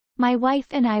My wife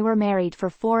and I were married for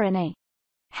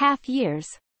 4.5 years.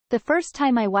 The first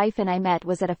time my wife and I met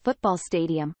was at a football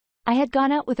stadium. I had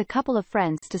gone out with a couple of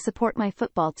friends to support my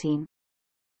football team.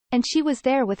 And she was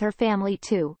there with her family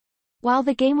too. While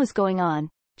the game was going on,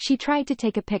 she tried to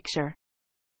take a picture.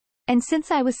 And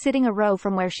since I was sitting a row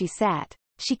from where she sat,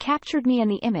 she captured me in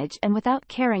the image and without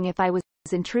caring if I was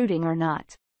intruding or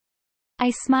not. I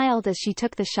smiled as she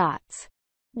took the shots.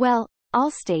 Well,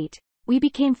 I'll state, we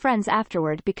became friends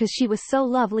afterward because she was so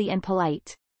lovely and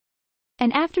polite.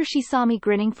 And after she saw me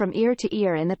grinning from ear to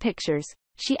ear in the pictures,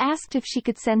 she asked if she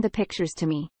could send the pictures to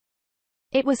me.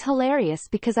 It was hilarious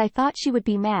because I thought she would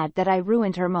be mad that I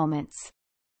ruined her moments.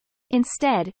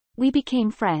 Instead, we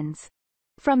became friends.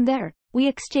 From there, we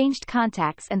exchanged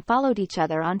contacts and followed each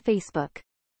other on Facebook.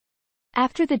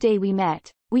 After the day we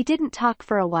met, we didn't talk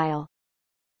for a while.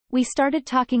 We started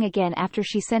talking again after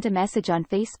she sent a message on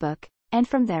Facebook, and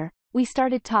from there, we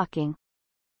started talking.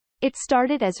 It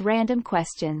started as random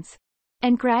questions.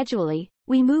 And gradually,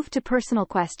 we moved to personal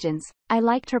questions. I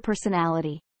liked her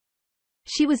personality.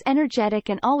 She was energetic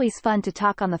and always fun to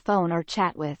talk on the phone or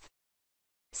chat with.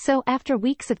 So after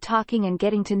weeks of talking and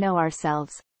getting to know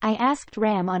ourselves, I asked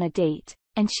Ram on a date,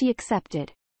 and she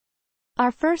accepted.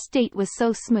 Our first date was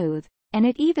so smooth, and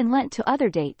it even led to other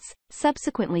dates,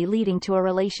 subsequently leading to a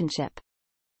relationship.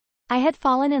 I had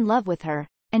fallen in love with her,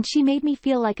 and she made me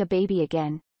feel like a baby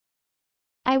again.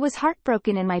 I was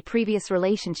heartbroken in my previous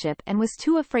relationship and was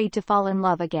too afraid to fall in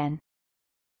love again.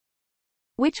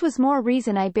 Which was more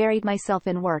reason I buried myself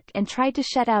in work and tried to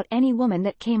shut out any woman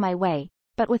that came my way,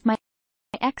 but with my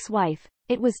ex-wife,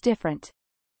 it was different.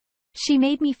 She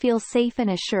made me feel safe and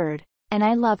assured, and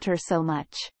I loved her so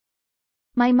much.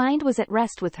 My mind was at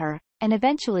rest with her, and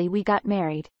eventually we got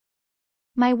married.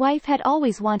 My wife had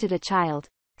always wanted a child,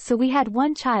 so we had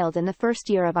one child in the first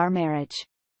year of our marriage.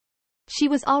 She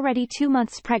was already 2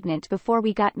 months pregnant before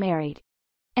we got married.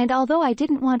 And although I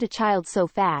didn't want a child so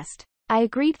fast, I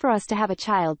agreed for us to have a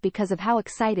child because of how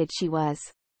excited she was.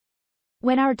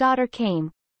 When our daughter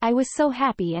came, I was so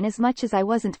happy, and as much as I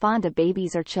wasn't fond of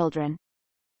babies or children,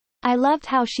 I loved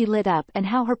how she lit up and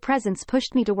how her presence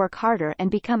pushed me to work harder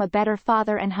and become a better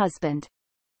father and husband.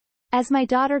 As my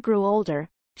daughter grew older,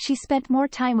 she spent more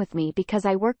time with me because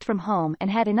I worked from home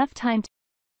and had enough time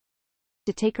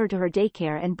to take her to her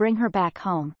daycare and bring her back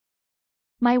home.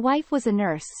 My wife was a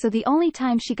nurse, so the only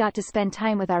time she got to spend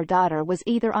time with our daughter was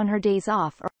either on her days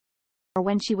off or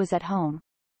when she was at home.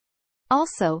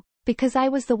 Also, because I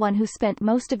was the one who spent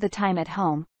most of the time at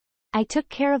home, I took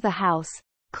care of the house,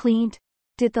 cleaned,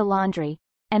 did the laundry,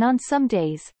 and on some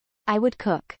days, I would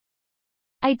cook.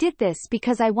 I did this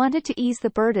because I wanted to ease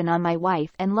the burden on my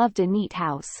wife and loved a neat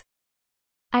house.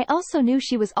 I also knew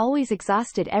she was always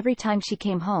exhausted every time she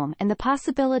came home, and the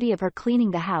possibility of her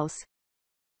cleaning the house,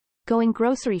 going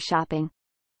grocery shopping,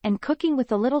 and cooking with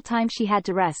the little time she had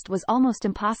to rest was almost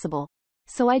impossible,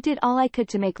 so I did all I could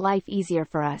to make life easier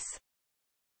for us.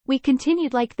 We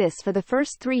continued like this for the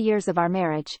first 3 years of our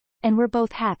marriage, and we're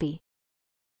both happy.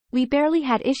 We barely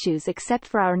had issues except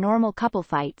for our normal couple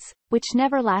fights, which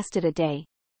never lasted a day.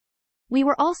 We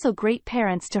were also great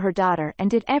parents to her daughter and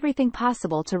did everything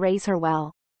possible to raise her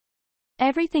well.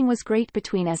 Everything was great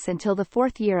between us until the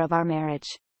 4th year of our marriage.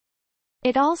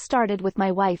 It all started with my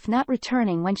wife not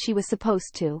returning when she was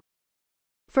supposed to.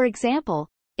 For example,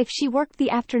 if she worked the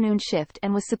afternoon shift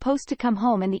and was supposed to come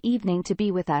home in the evening to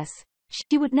be with us,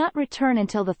 she would not return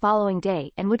until the following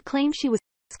day and would claim she was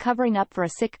covering up for a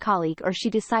sick colleague or she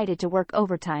decided to work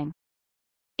overtime.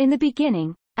 In the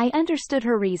beginning, I understood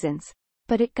her reasons,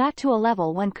 but it got to a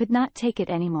level one could not take it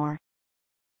anymore.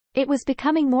 It was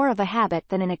becoming more of a habit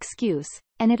than an excuse,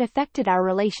 and it affected our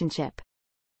relationship.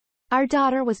 Our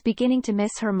daughter was beginning to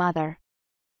miss her mother.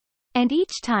 And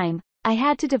each time, I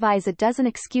had to devise a dozen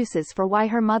excuses for why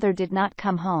her mother did not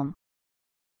come home.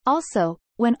 Also,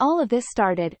 when all of this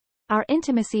started, our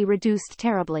intimacy reduced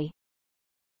terribly.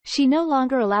 She no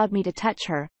longer allowed me to touch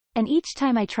her, and each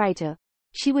time I tried to,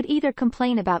 she would either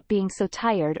complain about being so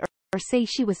tired or say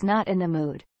she was not in the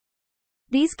mood.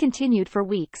 These continued for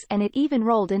weeks and it even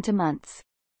rolled into months.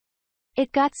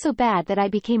 It got so bad that I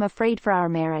became afraid for our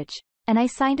marriage, and I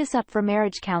signed us up for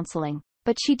marriage counseling,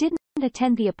 but she didn't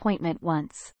attend the appointment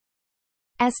once.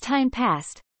 As time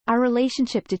passed, our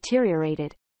relationship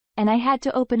deteriorated, and I had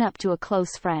to open up to a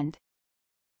close friend.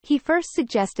 He first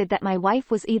suggested that my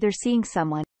wife was either seeing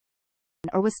someone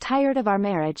or was tired of our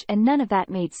marriage, and none of that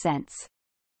made sense.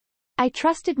 I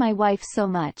trusted my wife so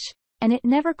much, and it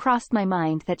never crossed my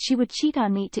mind that she would cheat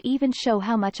on me to even show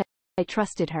how much I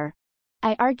trusted her.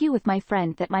 I argue with my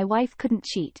friend that my wife couldn't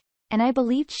cheat, and I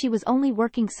believed she was only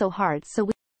working so hard so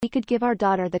we could give our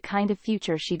daughter the kind of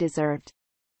future she deserved.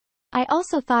 I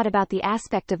also thought about the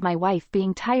aspect of my wife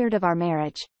being tired of our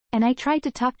marriage, and I tried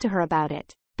to talk to her about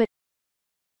it, but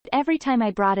every time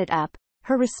I brought it up,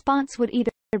 her response would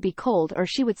either be cold or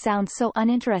she would sound so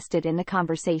uninterested in the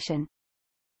conversation.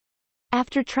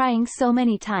 After trying so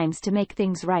many times to make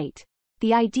things right,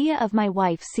 the idea of my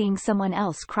wife seeing someone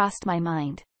else crossed my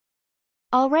mind.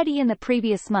 Already in the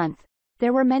previous month,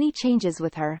 there were many changes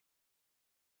with her.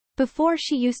 Before,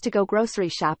 she used to go grocery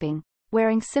shopping,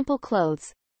 wearing simple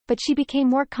clothes, but she became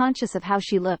more conscious of how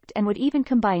she looked and would even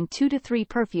combine 2 to 3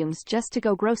 perfumes just to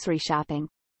go grocery shopping.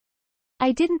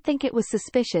 I didn't think it was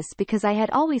suspicious because I had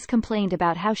always complained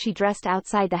about how she dressed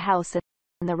outside the house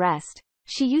and the rest.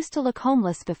 She used to look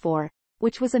homeless before,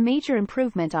 which was a major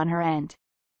improvement on her end.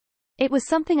 It was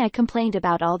something I complained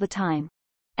about all the time.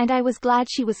 And I was glad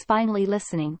she was finally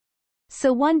listening.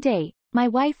 So one day, my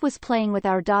wife was playing with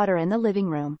our daughter in the living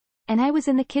room, and I was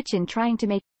in the kitchen trying to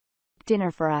make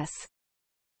dinner for us.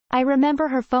 I remember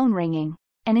her phone ringing,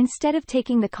 and instead of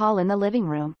taking the call in the living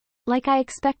room, like I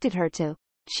expected her to,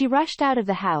 she rushed out of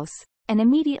the house, and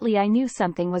immediately I knew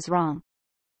something was wrong.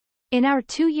 In our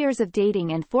 2 years of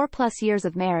dating and 4+ years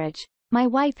of marriage, my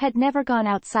wife had never gone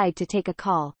outside to take a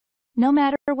call, no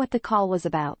matter what the call was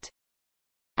about.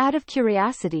 Out of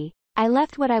curiosity, I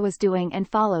left what I was doing and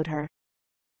followed her.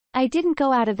 I didn't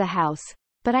go out of the house,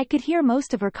 but I could hear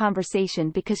most of her conversation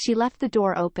because she left the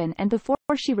door open, and before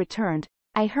she returned,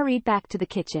 I hurried back to the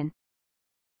kitchen.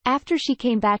 After she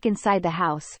came back inside the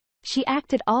house, she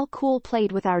acted all cool,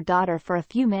 played with our daughter for a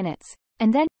few minutes,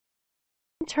 and then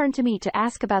turned to me to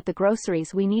ask about the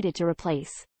groceries we needed to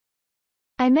replace.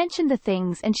 I mentioned the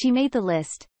things and she made the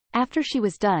list. After she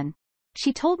was done,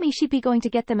 she told me she'd be going to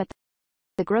get them at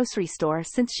the grocery store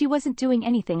since she wasn't doing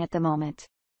anything at the moment.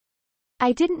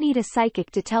 I didn't need a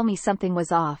psychic to tell me something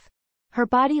was off. Her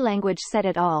body language said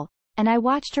it all, and I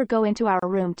watched her go into our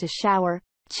room to shower,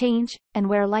 change, and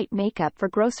wear light makeup for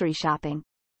grocery shopping.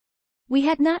 We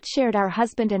had not shared our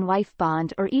husband and wife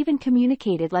bond or even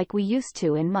communicated like we used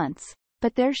to in months,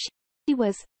 but there she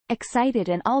was, excited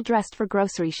and all dressed for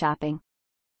grocery shopping.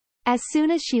 As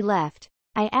soon as she left,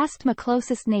 I asked my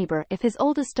closest neighbor if his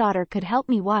oldest daughter could help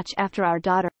me watch after our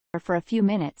daughter for a few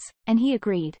minutes, and he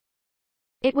agreed.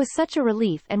 It was such a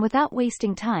relief, and without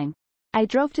wasting time, I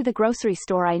drove to the grocery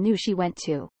store I knew she went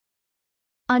to.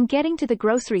 On getting to the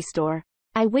grocery store,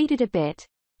 I waited a bit,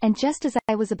 and just as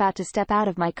I was about to step out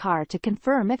of my car to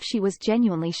confirm if she was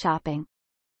genuinely shopping,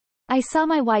 I saw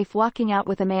my wife walking out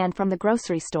with a man from the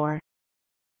grocery store.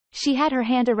 She had her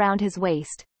hand around his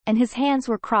waist, and his hands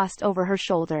were crossed over her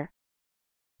shoulder.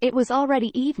 It was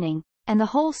already evening, and the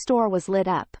whole store was lit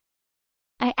up.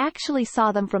 I actually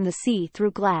saw them from the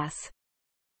see-through glass.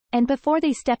 And before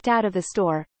they stepped out of the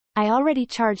store, I already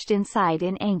charged inside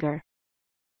in anger.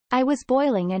 I was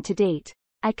boiling, and to date,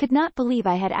 I could not believe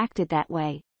I had acted that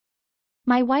way.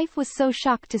 My wife was so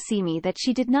shocked to see me that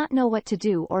she did not know what to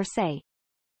do or say.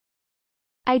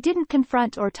 I didn't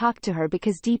confront or talk to her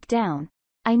because deep down,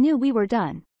 I knew we were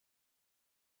done.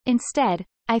 Instead,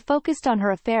 I focused on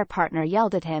her affair partner,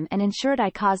 yelled at him, and ensured I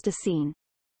caused a scene.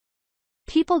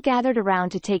 People gathered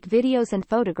around to take videos and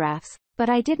photographs, but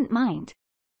I didn't mind.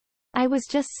 I was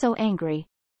just so angry.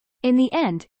 In the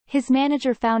end, his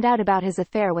manager found out about his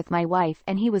affair with my wife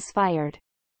and he was fired.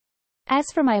 As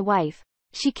for my wife,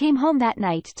 she came home that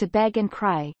night to beg and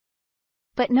cry.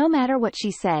 But no matter what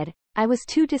she said, I was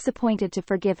too disappointed to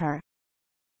forgive her.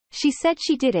 She said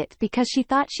she did it because she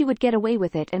thought she would get away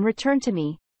with it and return to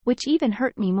me, which even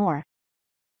hurt me more.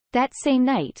 That same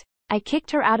night, I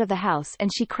kicked her out of the house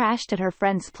and she crashed at her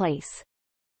friend's place.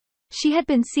 She had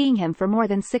been seeing him for more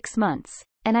than 6 months,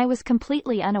 and I was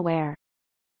completely unaware.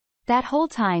 That whole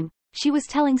time, she was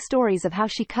telling stories of how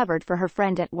she covered for her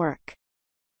friend at work.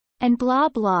 And blah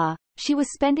blah, she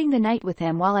was spending the night with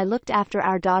him while I looked after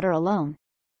our daughter alone.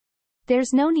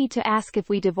 There's no need to ask if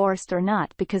we divorced or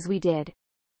not because we did.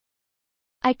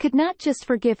 I could not just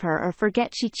forgive her or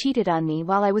forget she cheated on me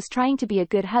while I was trying to be a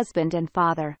good husband and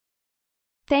father.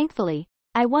 Thankfully,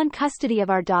 I won custody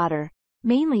of our daughter,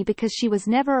 mainly because she was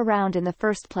never around in the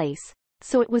first place,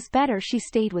 so it was better she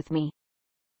stayed with me.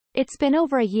 It's been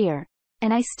over a year,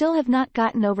 and I still have not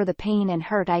gotten over the pain and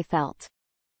hurt I felt.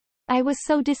 I was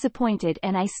so disappointed,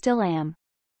 and I still am.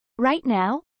 Right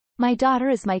now, my daughter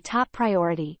is my top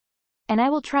priority, and I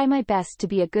will try my best to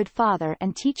be a good father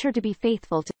and teach her to be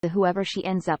faithful to whoever she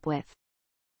ends up with.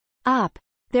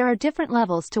 There are different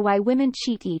levels to why women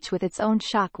cheat, each with its own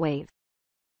shockwave.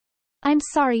 I'm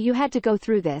sorry you had to go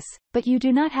through this, but you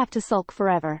do not have to sulk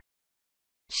forever.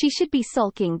 She should be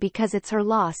sulking because it's her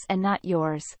loss and not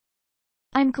yours.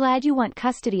 I'm glad you want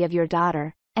custody of your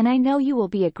daughter, and I know you will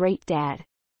be a great dad.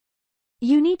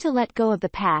 You need to let go of the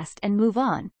past and move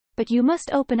on, but you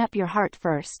must open up your heart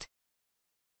first.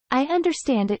 I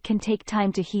understand it can take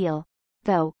time to heal,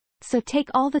 though, so take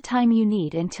all the time you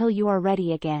need until you are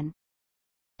ready again.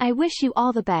 I wish you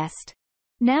all the best.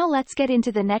 Now let's get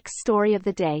into the next story of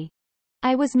the day.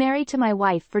 I was married to my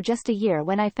wife for just a year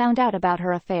when I found out about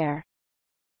her affair.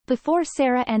 Before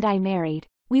Sarah and I married,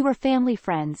 we were family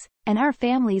friends, and our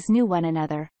families knew one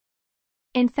another.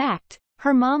 In fact,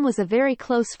 her mom was a very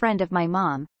close friend of my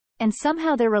mom, and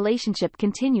somehow their relationship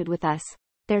continued with us,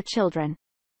 their children.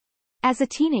 As a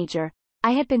teenager,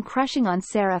 I had been crushing on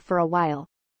Sarah for a while,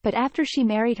 but after she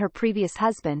married her previous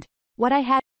husband, what I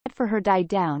had for her died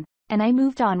down, and I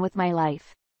moved on with my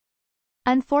life.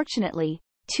 Unfortunately,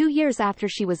 2 years after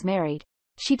she was married,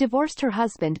 she divorced her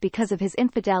husband because of his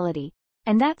infidelity,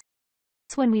 and that's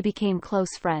when we became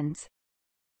close friends.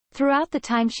 Throughout the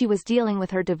time she was dealing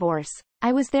with her divorce,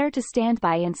 I was there to stand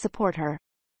by and support her.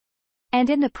 And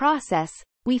in the process,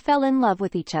 we fell in love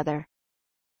with each other.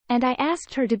 And I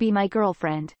asked her to be my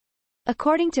girlfriend.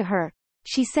 According to her,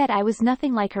 she said I was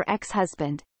nothing like her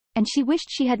ex-husband, and she wished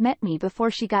she had met me before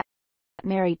she got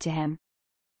married to him.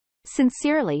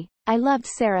 Sincerely, I loved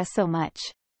Sarah so much.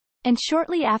 And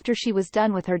shortly after she was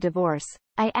done with her divorce,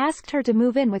 I asked her to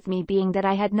move in with me, being that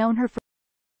I had known her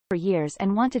for years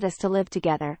and wanted us to live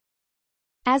together.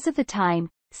 As of the time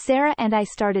Sarah and I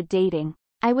started dating,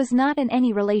 I was not in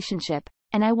any relationship,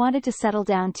 and I wanted to settle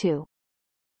down too.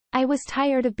 I was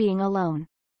tired of being alone.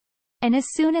 And as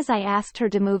soon as I asked her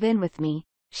to move in with me,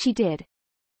 she did.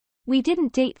 We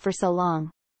didn't date for so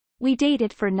long. We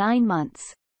dated for 9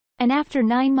 months. And after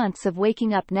 9 months of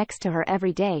waking up next to her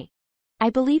every day, I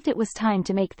believed it was time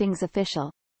to make things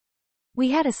official.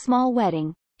 We had a small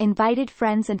wedding, invited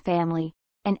friends and family,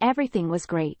 and everything was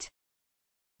great.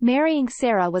 Marrying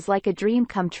Sarah was like a dream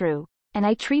come true, and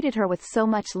I treated her with so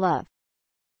much love.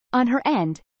 On her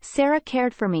end, Sarah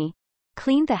cared for me,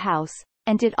 cleaned the house,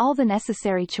 and did all the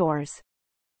necessary chores.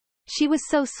 She was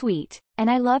so sweet, and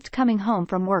I loved coming home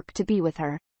from work to be with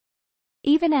her.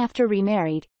 Even after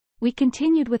remarried, we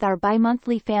continued with our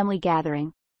bi-monthly family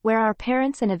gathering, where our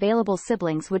parents and available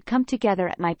siblings would come together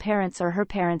at my parents' or her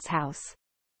parents' house.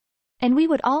 And we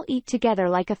would all eat together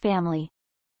like a family.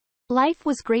 Life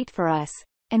was great for us,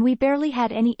 and we barely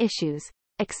had any issues,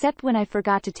 except when I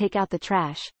forgot to take out the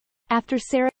trash. After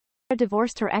Sarah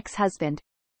divorced her ex-husband,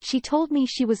 she told me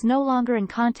she was no longer in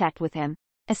contact with him,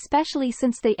 especially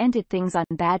since they ended things on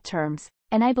bad terms,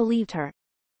 and I believed her.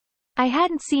 I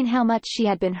hadn't seen how much she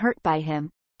had been hurt by him,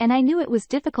 and I knew it was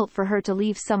difficult for her to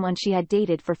leave someone she had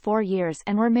dated for 4 years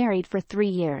and were married for 3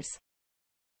 years.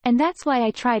 And that's why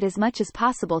I tried as much as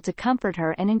possible to comfort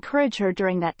her and encourage her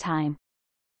during that time.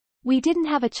 We didn't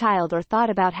have a child or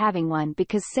thought about having one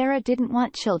because Sarah didn't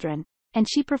want children, and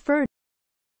she preferred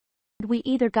we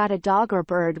either got a dog or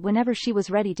bird whenever she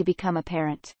was ready to become a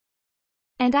parent.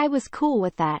 And I was cool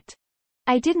with that.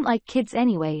 I didn't like kids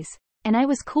anyways, and I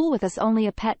was cool with us only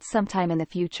a pet sometime in the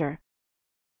future.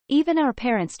 Even our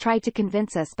parents tried to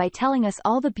convince us by telling us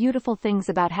all the beautiful things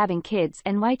about having kids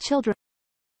and why children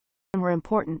were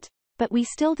important, but we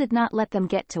still did not let them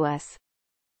get to us.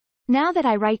 Now that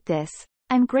I write this,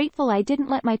 I'm grateful I didn't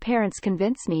let my parents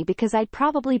convince me, because I'd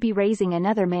probably be raising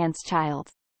another man's child.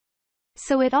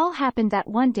 So it all happened that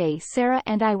one day Sarah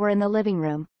and I were in the living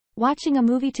room, watching a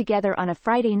movie together on a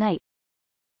Friday night,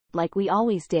 like we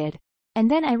always did, and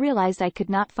then I realized I could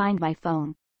not find my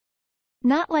phone.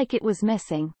 Not like it was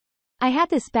missing. I had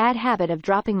this bad habit of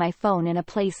dropping my phone in a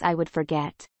place I would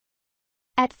forget.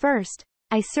 At first,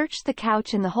 I searched the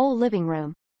couch and the whole living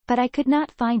room, but I could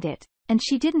not find it, and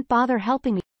she didn't bother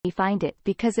helping me find it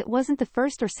because it wasn't the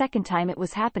first or second time it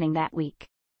was happening that week.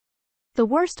 The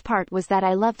worst part was that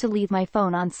I love to leave my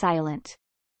phone on silent.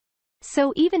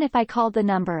 So even if I called the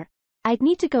number, I'd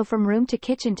need to go from room to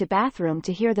kitchen to bathroom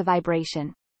to hear the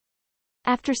vibration.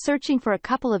 After searching for a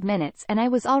couple of minutes and I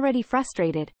was already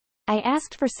frustrated, I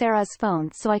asked for Sarah's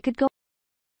phone so I could go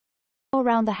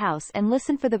around the house and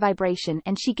listen for the vibration,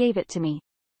 and she gave it to me.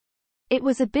 It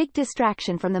was a big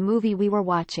distraction from the movie we were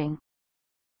watching.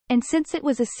 And since it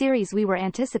was a series we were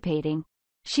anticipating,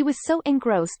 she was so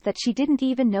engrossed that she didn't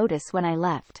even notice when I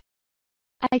left.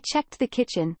 I checked the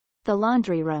kitchen, the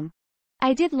laundry room.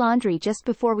 I did laundry just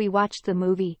before we watched the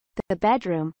movie, the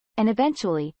bedroom, and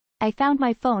eventually, I found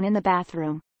my phone in the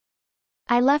bathroom.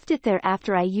 I left it there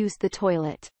after I used the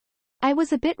toilet. I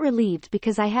was a bit relieved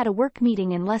because I had a work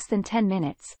meeting in less than 10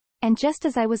 minutes, and just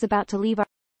as I was about to leave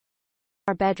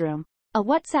our bedroom, a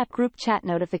WhatsApp group chat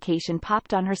notification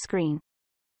popped on her screen.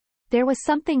 There was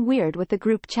something weird with the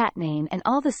group chat name and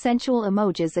all the sensual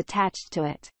emojis attached to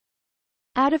it.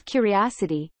 Out of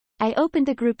curiosity, I opened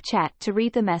the group chat to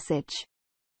read the message.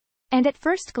 And at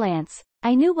first glance,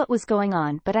 I knew what was going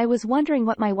on, but I was wondering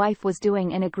what my wife was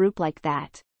doing in a group like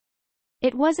that.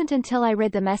 It wasn't until I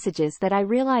read the messages that I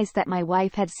realized that my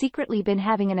wife had secretly been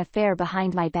having an affair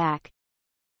behind my back.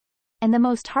 And the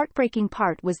most heartbreaking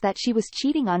part was that she was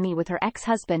cheating on me with her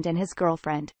ex-husband and his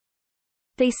girlfriend.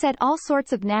 They said all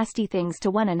sorts of nasty things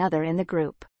to one another in the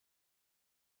group.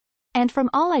 And from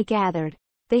all I gathered,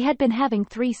 they had been having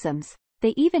threesomes,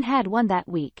 they even had one that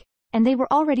week, and they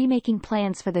were already making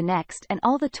plans for the next and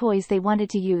all the toys they wanted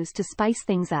to use to spice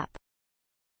things up.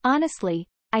 Honestly,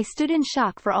 I stood in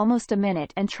shock for almost a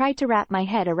minute and tried to wrap my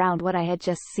head around what I had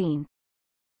just seen.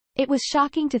 It was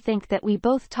shocking to think that we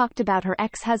both talked about her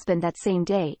ex-husband that same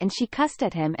day and she cussed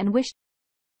at him and wished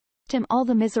him all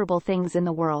the miserable things in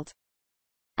the world.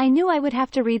 I knew I would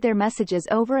have to read their messages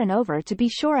over and over to be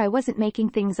sure I wasn't making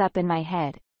things up in my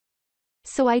head.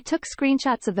 So I took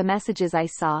screenshots of the messages I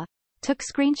saw, took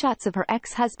screenshots of her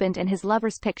ex-husband and his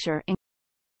lover's picture in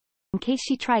case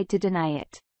she tried to deny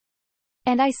it.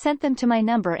 And I sent them to my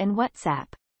number in WhatsApp.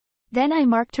 Then I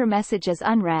marked her message as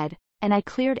unread, and I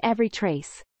cleared every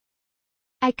trace.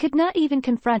 I could not even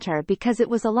confront her because it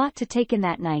was a lot to take in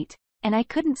that night, and I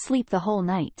couldn't sleep the whole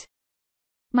night.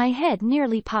 My head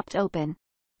nearly popped open.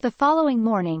 The following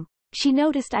morning, she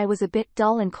noticed I was a bit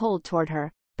dull and cold toward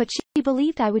her, but she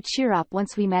believed I would cheer up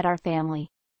once we met our family.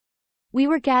 We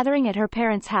were gathering at her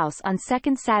parents' house on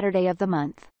second Saturday of the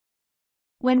month.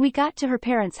 When we got to her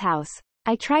parents' house,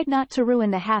 I tried not to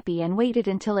ruin the happy and waited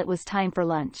until it was time for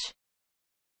lunch.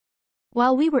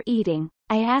 While we were eating,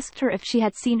 I asked her if she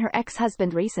had seen her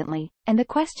ex-husband recently, and the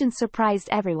question surprised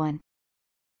everyone.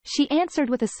 She answered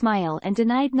with a smile and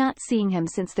denied not seeing him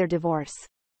since their divorce.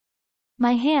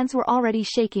 My hands were already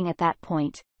shaking at that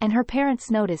point, and her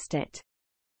parents noticed it.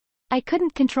 I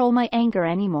couldn't control my anger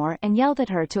anymore and yelled at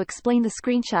her to explain the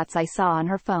screenshots I saw on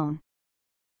her phone.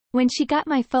 When she got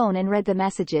my phone and read the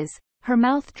messages, her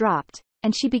mouth dropped,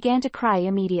 and she began to cry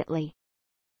immediately.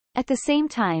 At the same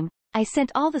time, I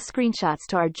sent all the screenshots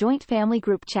to our joint family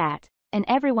group chat, and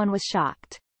everyone was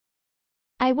shocked.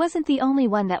 I wasn't the only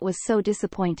one that was so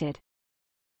disappointed.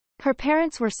 Her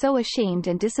parents were so ashamed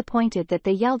and disappointed that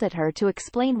they yelled at her to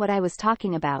explain what I was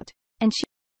talking about, and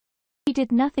she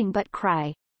did nothing but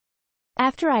cry.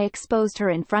 After I exposed her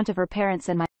in front of her parents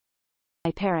and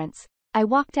my parents, I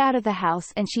walked out of the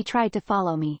house and she tried to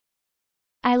follow me.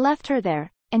 I left her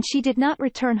there, and she did not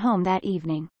return home that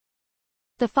evening.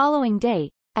 The following day,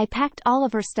 I packed all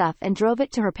of her stuff and drove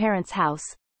it to her parents' house,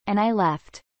 and I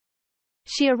left.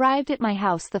 She arrived at my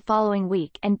house the following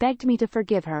week and begged me to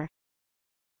forgive her.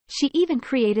 She even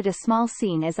created a small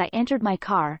scene as I entered my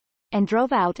car, and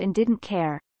drove out and didn't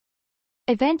care.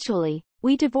 Eventually,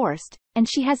 we divorced, and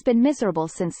she has been miserable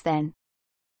since then.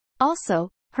 Also,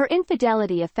 her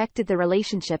infidelity affected the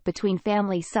relationship between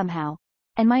families somehow,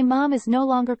 and my mom is no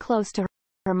longer close to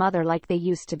her mother like they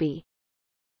used to be.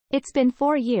 It's been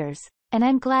 4 years, and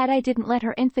I'm glad I didn't let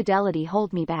her infidelity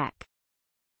hold me back.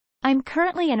 I'm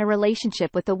currently in a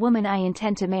relationship with a woman I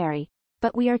intend to marry,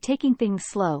 but we are taking things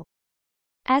slow.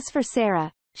 As for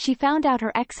Sarah, she found out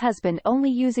her ex-husband only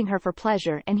using her for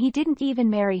pleasure and he didn't even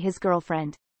marry his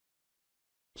girlfriend.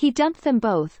 He dumped them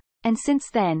both, and since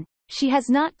then, she has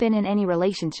not been in any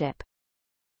relationship.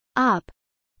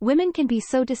 Women can be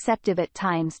so deceptive at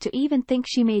times to even think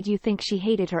she made you think she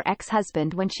hated her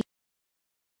ex-husband when she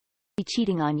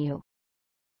cheating on you.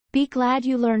 Be glad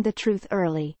you learned the truth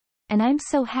early, and I'm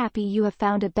so happy you have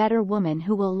found a better woman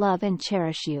who will love and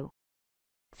cherish you.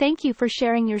 Thank you for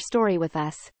sharing your story with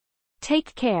us.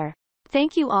 Take care.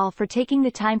 Thank you all for taking the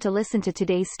time to listen to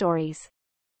today's stories.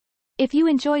 If you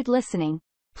enjoyed listening,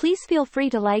 please feel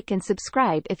free to like and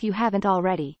subscribe if you haven't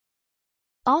already.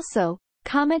 Also,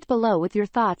 comment below with your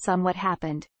thoughts on what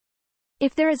happened.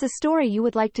 If there is a story you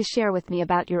would like to share with me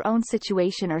about your own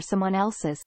situation or someone else's,